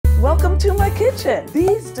Welcome to my kitchen.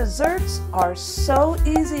 These desserts are so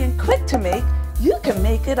easy and quick to make, you can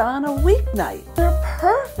make it on a weeknight. They're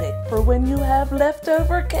perfect for when you have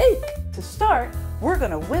leftover cake. To start, we're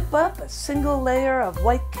gonna whip up a single layer of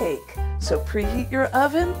white cake. So preheat your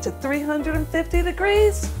oven to 350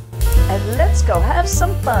 degrees and let's go have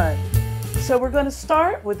some fun. So we're going to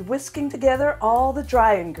start with whisking together all the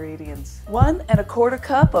dry ingredients. 1 1/4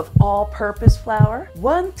 cup of all-purpose flour,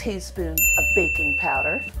 1 teaspoon of baking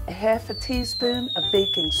powder, 1/2 teaspoon of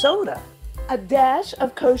baking soda, a dash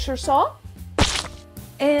of kosher salt,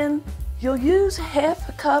 and you'll use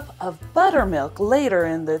 1/2 cup of buttermilk later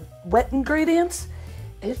in the wet ingredients.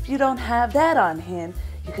 If you don't have that on hand,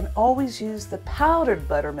 you can always use the powdered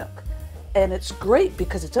buttermilk. And it's great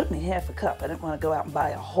because it's only 1/2 cup. I didn't want to go out and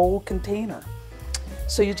buy a whole container.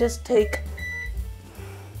 So you just take,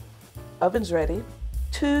 oven's ready,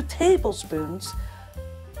 2 tablespoons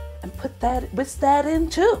and whisk that in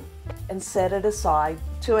too. And set it aside.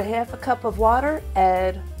 To 1/2 cup of water,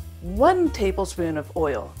 add 1 tablespoon of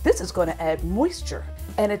oil. This is going to add moisture.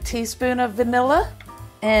 And a teaspoon of vanilla.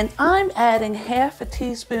 And I'm adding 1/2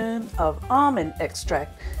 teaspoon of almond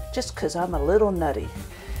extract just because I'm a little nutty.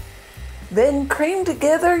 Then cream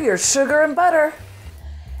together your sugar and butter.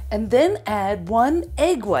 And then add 1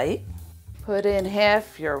 egg white. Put in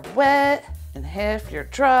 1/2 your wet and 1/2 your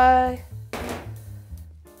dry.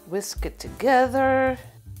 Whisk it together.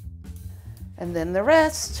 And then the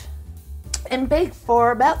rest. And bake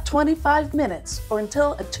for about 25 minutes or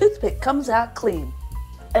until a toothpick comes out clean.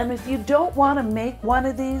 And if you don't want to make one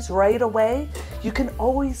of these right away, you can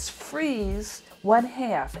always freeze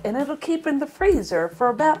 1/2 and it'll keep in the freezer for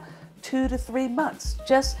about 2 to 3 months.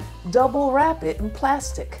 Just double wrap it in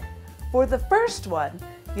plastic. For the first one,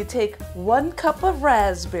 you take 1 cup of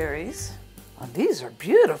raspberries. Oh, these are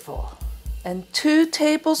beautiful. And 2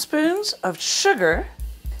 tablespoons of sugar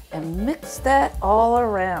and mix that all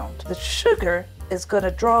around. The sugar is going to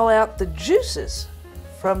draw out the juices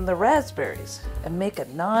from the raspberries and make a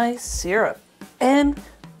nice syrup. And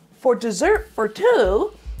for dessert for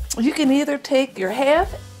 2, you can either take your 1/2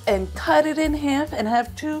 and cut it in 1/2 and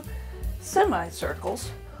have 2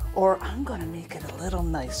 semicircles, or I'm going to make it a little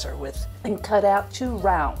nicer and cut out 2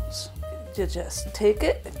 rounds. You just take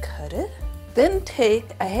it and cut it. Then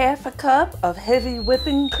take a 1/2 cup of heavy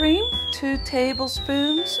whipping cream, 2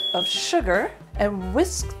 tablespoons of sugar, and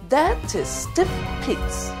whisk that to stiff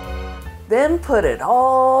peaks. Then put it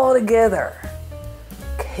all together.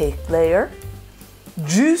 Cake layer,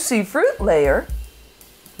 juicy fruit layer,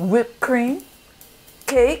 whipped cream,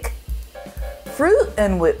 cake, fruit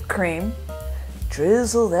and whipped cream.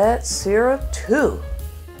 Drizzle that syrup too.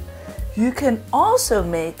 You can also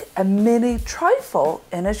make a mini trifle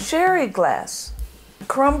in a sherry glass.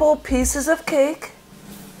 Crumble pieces of cake,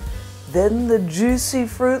 then the juicy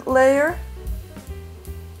fruit layer,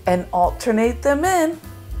 and alternate them in.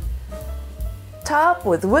 Top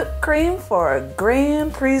with whipped cream for a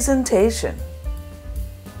grand presentation.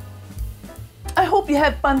 I hope you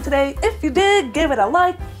had fun today. If you did, give it a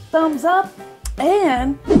like, thumbs up,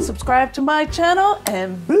 and subscribe to my channel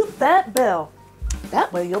and boot that bell.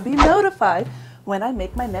 That way you'll be notified when I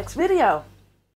make my next video.